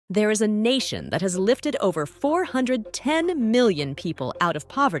There is a nation that has lifted over 410 million people out of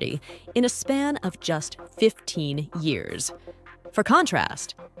poverty in a span of just 15 years. For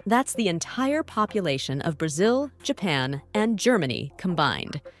contrast, that's the entire population of Brazil, Japan, and Germany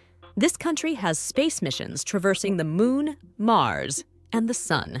combined. This country has space missions traversing the Moon, Mars, and the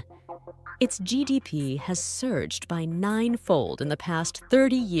Sun. Its GDP has surged by 9-fold in the past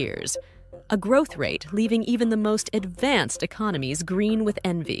 30 years, a growth rate leaving even the most advanced economies green with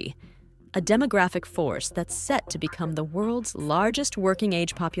envy. A demographic force that's set to become the world's largest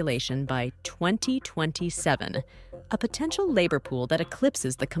working-age population by 2027, a potential labor pool that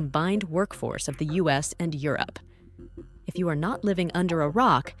eclipses the combined workforce of the US and Europe. If you are not living under a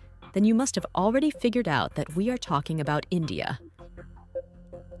rock, then you must have already figured out that we are talking about India.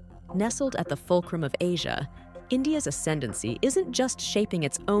 Nestled at the fulcrum of Asia, India's ascendancy isn't just shaping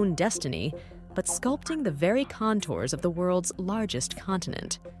its own destiny, but sculpting the very contours of the world's largest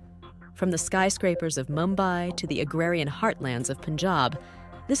continent. From the skyscrapers of Mumbai to the agrarian heartlands of Punjab,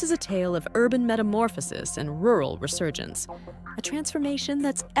 this is a tale of urban metamorphosis and rural resurgence, a transformation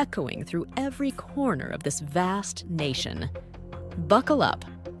that's echoing through every corner of this vast nation. Buckle up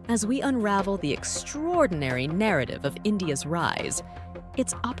as we unravel the extraordinary narrative of India's rise,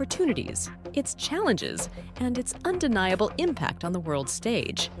 its opportunities, its challenges, and its undeniable impact on the world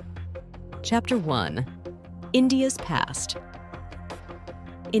stage. Chapter 1. India's Past.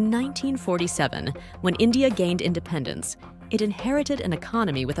 In 1947, when India gained independence, it inherited an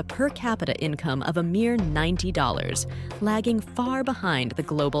economy with a per capita income of a mere $90, lagging far behind the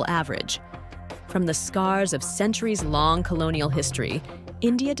global average. From the scars of centuries-long colonial history,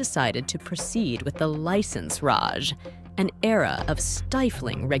 India decided to proceed with the license Raj, an era of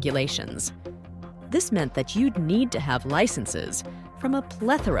stifling regulations. This meant that you'd need to have licenses from a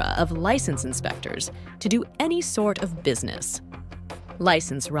plethora of license inspectors to do any sort of business.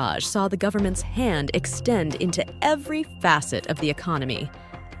 License Raj saw the government's hand extend into every facet of the economy.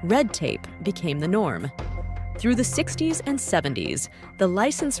 Red tape became the norm. Through the 60s and 70s, the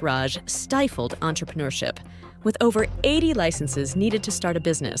License Raj stifled entrepreneurship, with over 80 licenses needed to start a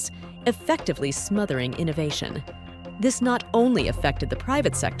business, effectively smothering innovation. This not only affected the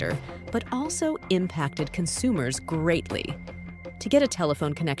private sector, but also impacted consumers greatly. To get a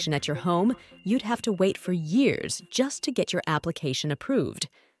telephone connection at your home, you'd have to wait for years just to get your application approved.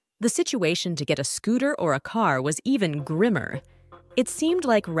 The situation to get a scooter or a car was even grimmer. It seemed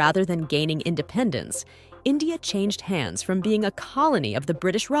like rather than gaining independence, India changed hands from being a colony of the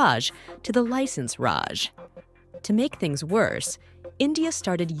British Raj to the License Raj. To make things worse, India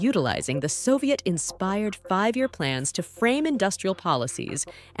started utilizing the Soviet-inspired 5-year plans to frame industrial policies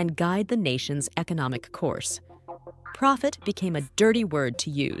and guide the nation's economic course. Profit became a dirty word to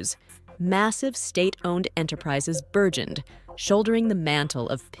use. Massive state-owned enterprises burgeoned, shouldering the mantle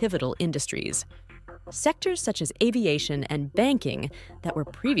of pivotal industries. Sectors such as aviation and banking that were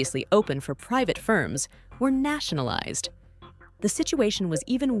previously open for private firms were nationalized. The situation was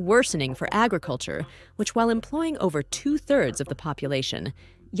even worsening for agriculture, which, while employing over 2/3 of the population,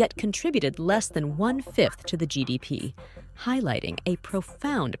 yet contributed less than 1/5 to the GDP, highlighting a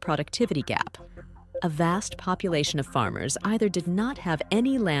profound productivity gap. A vast population of farmers either did not have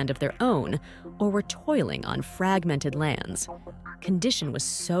any land of their own or were toiling on fragmented lands. Condition was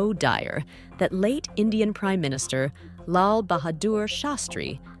so dire that late Indian Prime Minister Lal Bahadur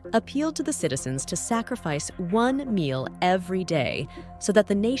Shastri appealed to the citizens to sacrifice one meal every day so that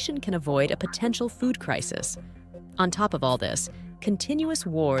the nation can avoid a potential food crisis. On top of all this, continuous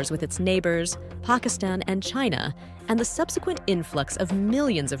wars with its neighbors, Pakistan and China, and the subsequent influx of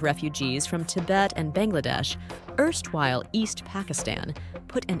millions of refugees from Tibet and Bangladesh, erstwhile East Pakistan,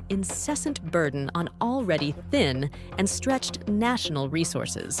 put an incessant burden on already thin and stretched national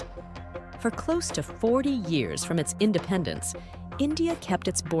resources. For close to 40 years from its independence, India kept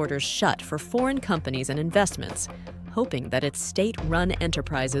its borders shut for foreign companies and investments, hoping that its state-run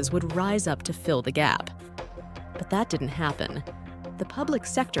enterprises would rise up to fill the gap. But that didn't happen. The public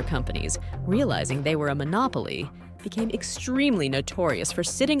sector companies, realizing they were a monopoly, became extremely notorious for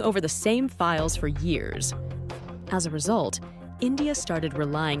sitting over the same files for years. As a result, India started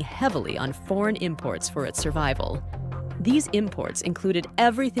relying heavily on foreign imports for its survival. These imports included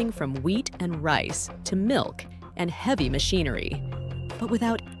everything from wheat and rice to milk and heavy machinery. But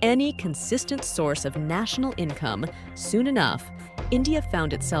without any consistent source of national income, soon enough, India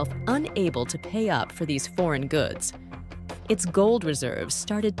found itself unable to pay up for these foreign goods. Its gold reserves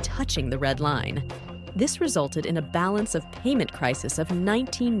started touching the red line. This resulted in a balance of payment crisis of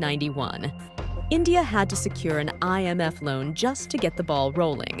 1991. India had to secure an IMF loan just to get the ball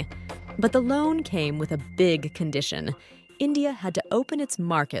rolling. But the loan came with a big condition. India had to open its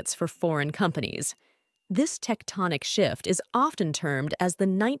markets for foreign companies. This tectonic shift is often termed as the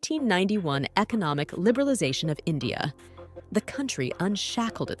 1991 economic liberalization of India. The country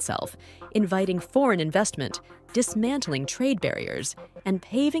unshackled itself, inviting foreign investment, dismantling trade barriers, and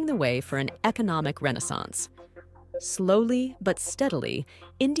paving the way for an economic renaissance. Slowly but steadily,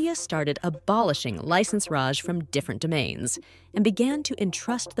 India started abolishing license Raj from different domains and began to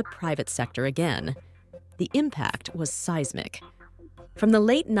entrust the private sector again. The impact was seismic. From the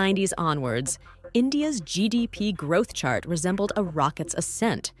late 90s onwards, India's GDP growth chart resembled a rocket's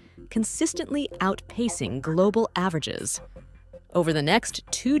ascent, consistently outpacing global averages. Over the next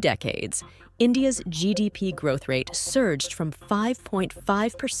 2 decades, India's GDP growth rate surged from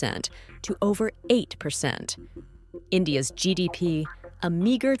 5.5% to over 8%. India's GDP, a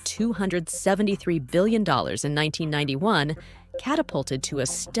meager $273 billion in 1991, catapulted to a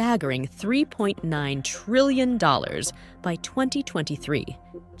staggering $3.9 trillion by 2023,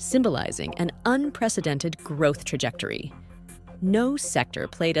 symbolizing an unprecedented growth trajectory. No sector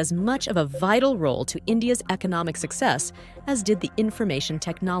played as much of a vital role to India's economic success as did the information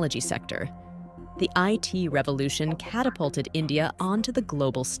technology sector. The IT revolution catapulted India onto the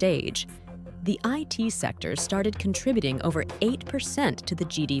global stage. The IT sector started contributing over 8% to the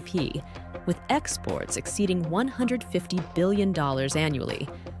GDP, with exports exceeding $150 billion annually,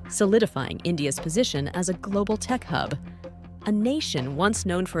 solidifying India's position as a global tech hub. A nation once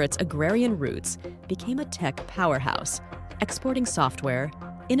known for its agrarian roots became a tech powerhouse, exporting software,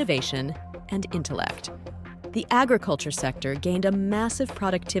 innovation, and intellect. The agriculture sector gained a massive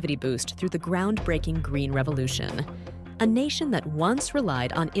productivity boost through the groundbreaking Green Revolution. A nation that once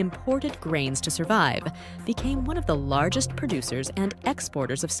relied on imported grains to survive became one of the largest producers and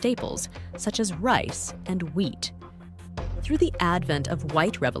exporters of staples, such as rice and wheat. Through the advent of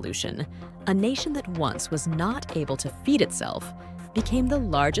White Revolution, a nation that once was not able to feed itself became the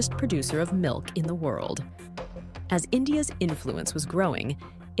largest producer of milk in the world. As India's influence was growing,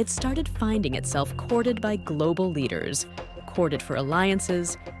 it started finding itself courted by global leaders, courted for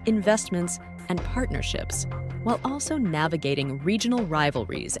alliances, investments, and partnerships, while also navigating regional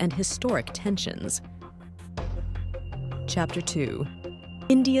rivalries and historic tensions. Chapter 2.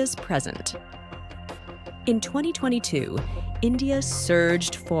 India's Present. In 2022, India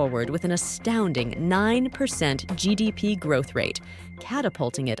surged forward with an astounding 9% GDP growth rate,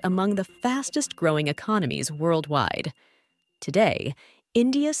 catapulting it among the fastest-growing economies worldwide. Today,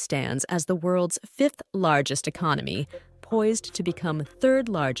 India stands as the world's 5th largest economy, poised to become 3rd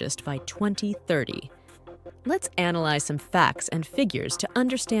largest by 2030. Let's analyze some facts and figures to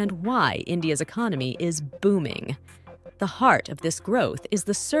understand why India's economy is booming. The heart of this growth is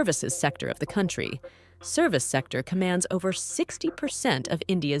the services sector of the country. Service sector commands over 60% of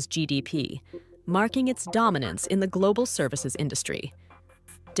India's GDP, marking its dominance in the global services industry.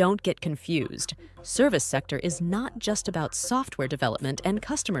 Don't get confused. Service sector is not just about software development and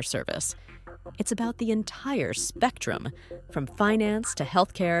customer service. It's about the entire spectrum, from finance to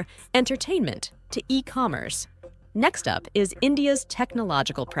healthcare, entertainment to e-commerce. Next up is India's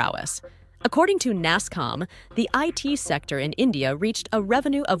technological prowess. According to NASSCOM, the IT sector in India reached a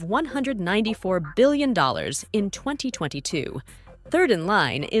revenue of $194 billion in 2022. Third in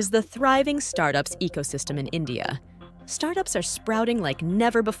line is the thriving startups ecosystem in India. Startups are sprouting like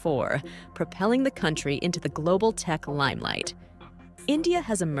never before, propelling the country into the global tech limelight. India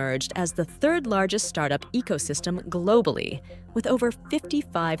has emerged as the 3rd largest startup ecosystem globally, with over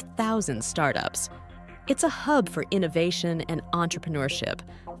 55,000 startups. It's a hub for innovation and entrepreneurship,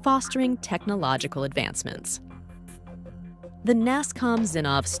 fostering technological advancements. The NASSCOM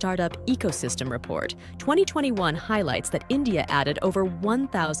Zinnov Startup Ecosystem Report 2021 highlights that India added over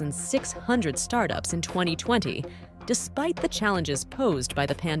 1,600 startups in 2020, despite the challenges posed by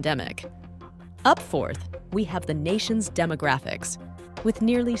the pandemic. Up fourth, we have the nation's demographics. With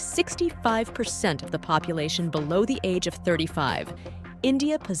nearly 65% of the population below the age of 35,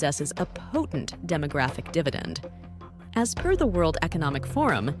 India possesses a potent demographic dividend. As per the World Economic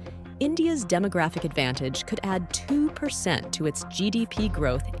Forum, India's demographic advantage could add 2% to its GDP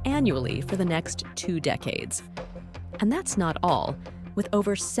growth annually for the next 2 decades. And that's not all. With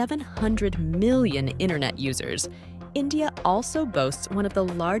over 700 million internet users, India also boasts one of the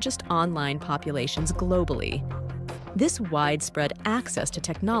largest online populations globally. This widespread access to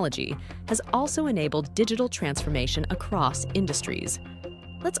technology has also enabled digital transformation across industries.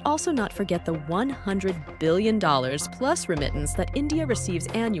 Let's also not forget the $100 billion plus remittance that India receives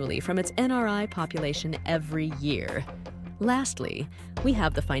annually from its NRI population every year. Lastly, we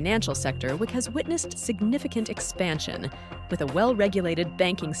have the financial sector, which has witnessed significant expansion, with a well-regulated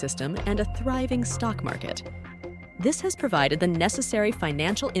banking system and a thriving stock market. This has provided the necessary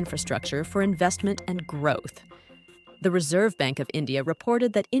financial infrastructure for investment and growth. The Reserve Bank of India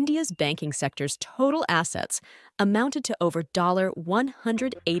reported that India's banking sector's total assets amounted to over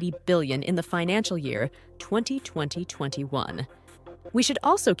 $180 billion in the financial year 2020-21. We should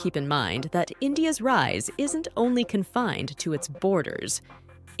also keep in mind that India's rise isn't only confined to its borders.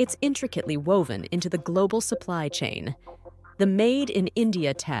 It's intricately woven into the global supply chain. The Made in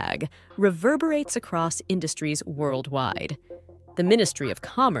India tag reverberates across industries worldwide. The Ministry of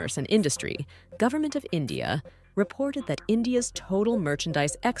Commerce and Industry, Government of India, reported that India's total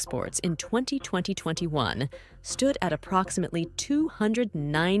merchandise exports in 2020-21 stood at approximately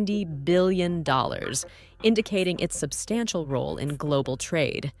 $290 billion, indicating its substantial role in global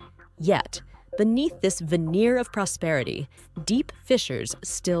trade. Yet, beneath this veneer of prosperity, deep fissures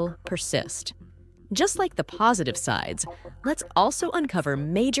still persist. Just like the positive sides, let's also uncover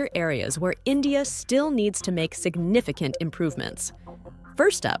major areas where India still needs to make significant improvements.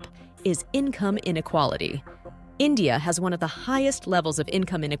 First up is income inequality. India has one of the highest levels of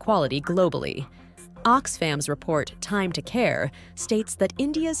income inequality globally. Oxfam's report Time to Care states that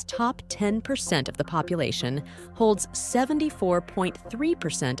India's top 10% of the population holds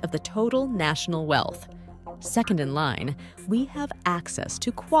 74.3% of the total national wealth. Second in line, we have access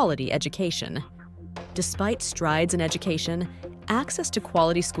to quality education. Despite strides in education, access to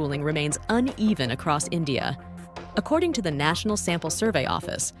quality schooling remains uneven across India. According to the National Sample Survey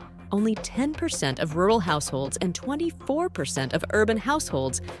Office, only 10% of rural households and 24% of urban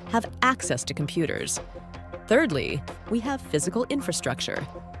households have access to computers. Thirdly, we have physical infrastructure.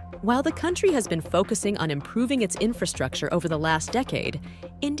 While the country has been focusing on improving its infrastructure over the last decade,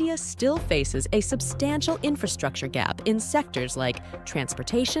 India still faces a substantial infrastructure gap in sectors like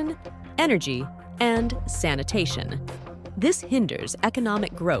transportation, energy, and sanitation. This hinders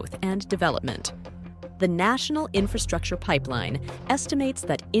economic growth and development. The National Infrastructure Pipeline estimates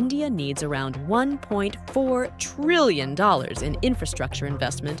that India needs around $1.4 trillion in infrastructure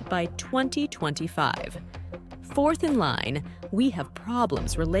investment by 2025. Fourth in line, we have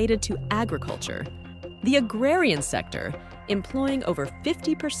problems related to agriculture. The agrarian sector, employing over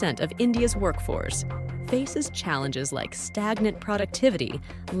 50% of India's workforce, faces challenges like stagnant productivity,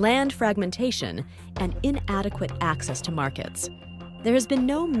 land fragmentation, and inadequate access to markets. There has been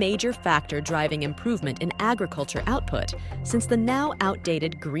no major factor driving improvement in agriculture output since the now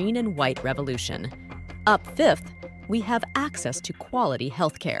outdated green and white revolution. Up fifth, we have access to quality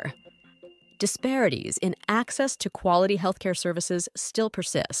healthcare. Disparities in access to quality healthcare services still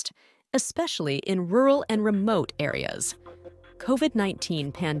persist, especially in rural and remote areas.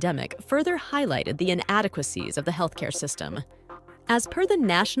 COVID-19 pandemic further highlighted the inadequacies of the healthcare system. As per the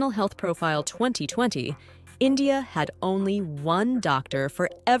National Health Profile 2020, India had only one doctor for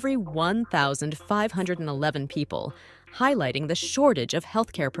every 1,511 people, highlighting the shortage of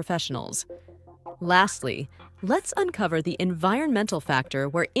healthcare professionals. Lastly, let's uncover the environmental factor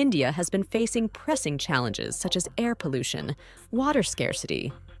where India has been facing pressing challenges such as air pollution, water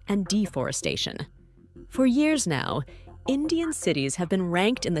scarcity, and deforestation. For years now, Indian cities have been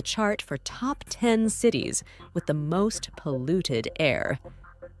ranked in the chart for top 10 cities with the most polluted air.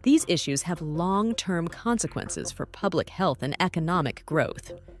 These issues have long-term consequences for public health and economic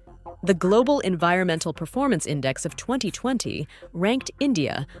growth. The Global Environmental Performance Index of 2020 ranked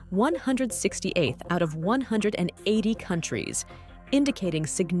India 168th out of 180 countries, indicating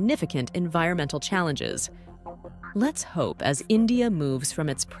significant environmental challenges. Let's hope as India moves from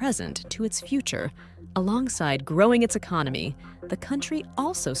its present to its future, alongside growing its economy, the country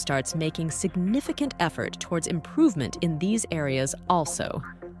also starts making significant effort towards improvement in these areas also.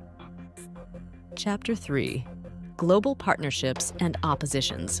 Chapter 3. Global Partnerships and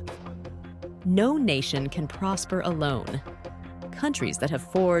Oppositions. No nation can prosper alone. Countries that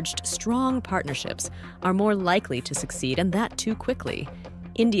have forged strong partnerships are more likely to succeed, and that too quickly.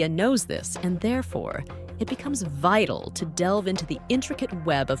 India knows this, and therefore, it becomes vital to delve into the intricate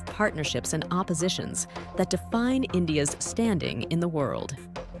web of partnerships and oppositions that define India's standing in the world.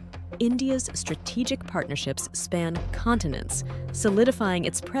 India's strategic partnerships span continents, solidifying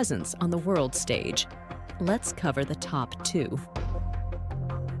its presence on the world stage. Let's cover the top two.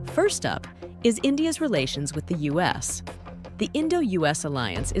 First up is India's relations with the U.S. The Indo-US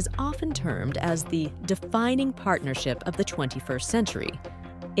alliance is often termed as the defining partnership of the 21st century.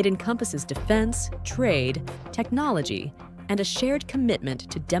 It encompasses defense, trade, technology, and a shared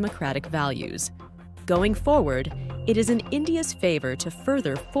commitment to democratic values. Going forward, it is in India's favor to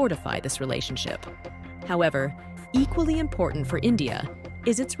further fortify this relationship. However, equally important for India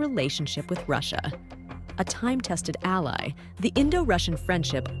is its relationship with Russia. A time-tested ally, the Indo-Russian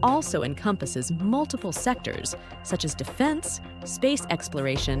friendship also encompasses multiple sectors, such as defense, space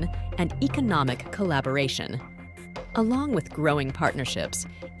exploration, and economic collaboration. Along with growing partnerships,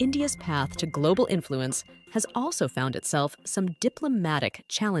 India's path to global influence has also found itself some diplomatic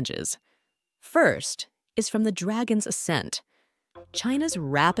challenges. First is from the dragon's ascent. China's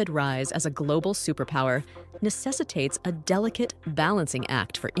rapid rise as a global superpower necessitates a delicate balancing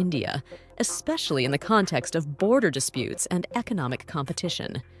act for India, especially in the context of border disputes and economic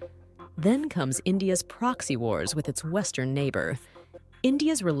competition. Then comes India's proxy wars with its western neighbor.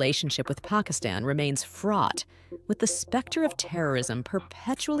 India's relationship with Pakistan remains fraught, with the specter of terrorism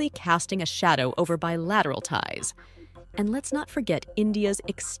perpetually casting a shadow over bilateral ties. And let's not forget India's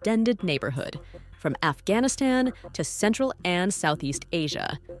extended neighborhood, from Afghanistan to Central and Southeast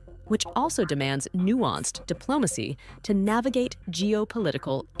Asia, which also demands nuanced diplomacy to navigate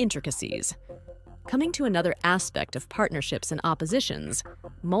geopolitical intricacies. Coming to another aspect of partnerships and oppositions,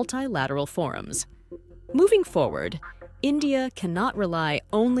 multilateral forums. Moving forward, India cannot rely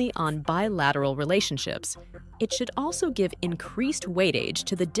only on bilateral relationships. It should also give increased weightage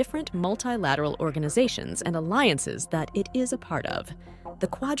to the different multilateral organizations and alliances that it is a part of. The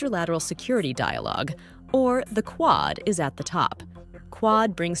Quadrilateral Security Dialogue, or the Quad, is at the top.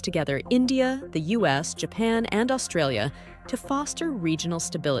 Quad brings together India, the US, Japan, and Australia to foster regional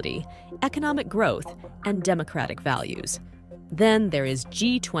stability, economic growth, and democratic values. Then there is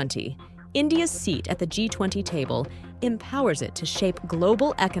G20. India's seat at the G20 table empowers it to shape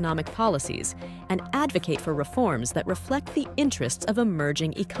global economic policies and advocate for reforms that reflect the interests of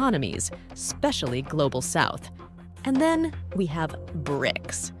emerging economies, especially Global South. And then we have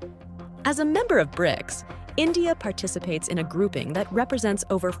BRICS. As a member of BRICS, India participates in a grouping that represents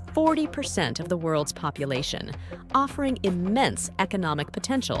over 40% of the world's population, offering immense economic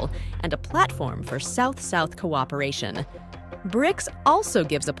potential and a platform for South-South cooperation. BRICS also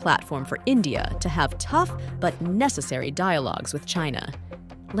gives a platform for India to have tough but necessary dialogues with China.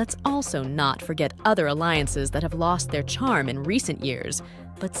 Let's also not forget other alliances that have lost their charm in recent years,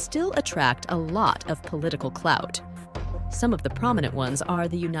 but still attract a lot of political clout. Some of the prominent ones are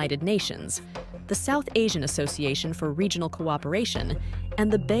the United Nations, the South Asian Association for Regional Cooperation,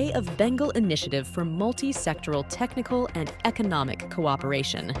 and the Bay of Bengal Initiative for Multi-Sectoral Technical and Economic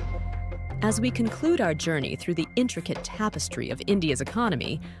Cooperation. As we conclude our journey through the intricate tapestry of India's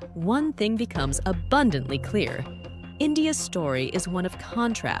economy, one thing becomes abundantly clear. India's story is one of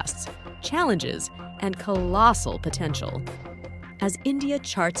contrasts, challenges, and colossal potential. As India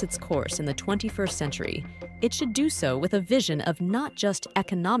charts its course in the 21st century, it should do so with a vision of not just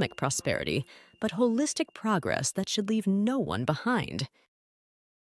economic prosperity, but holistic progress that should leave no one behind.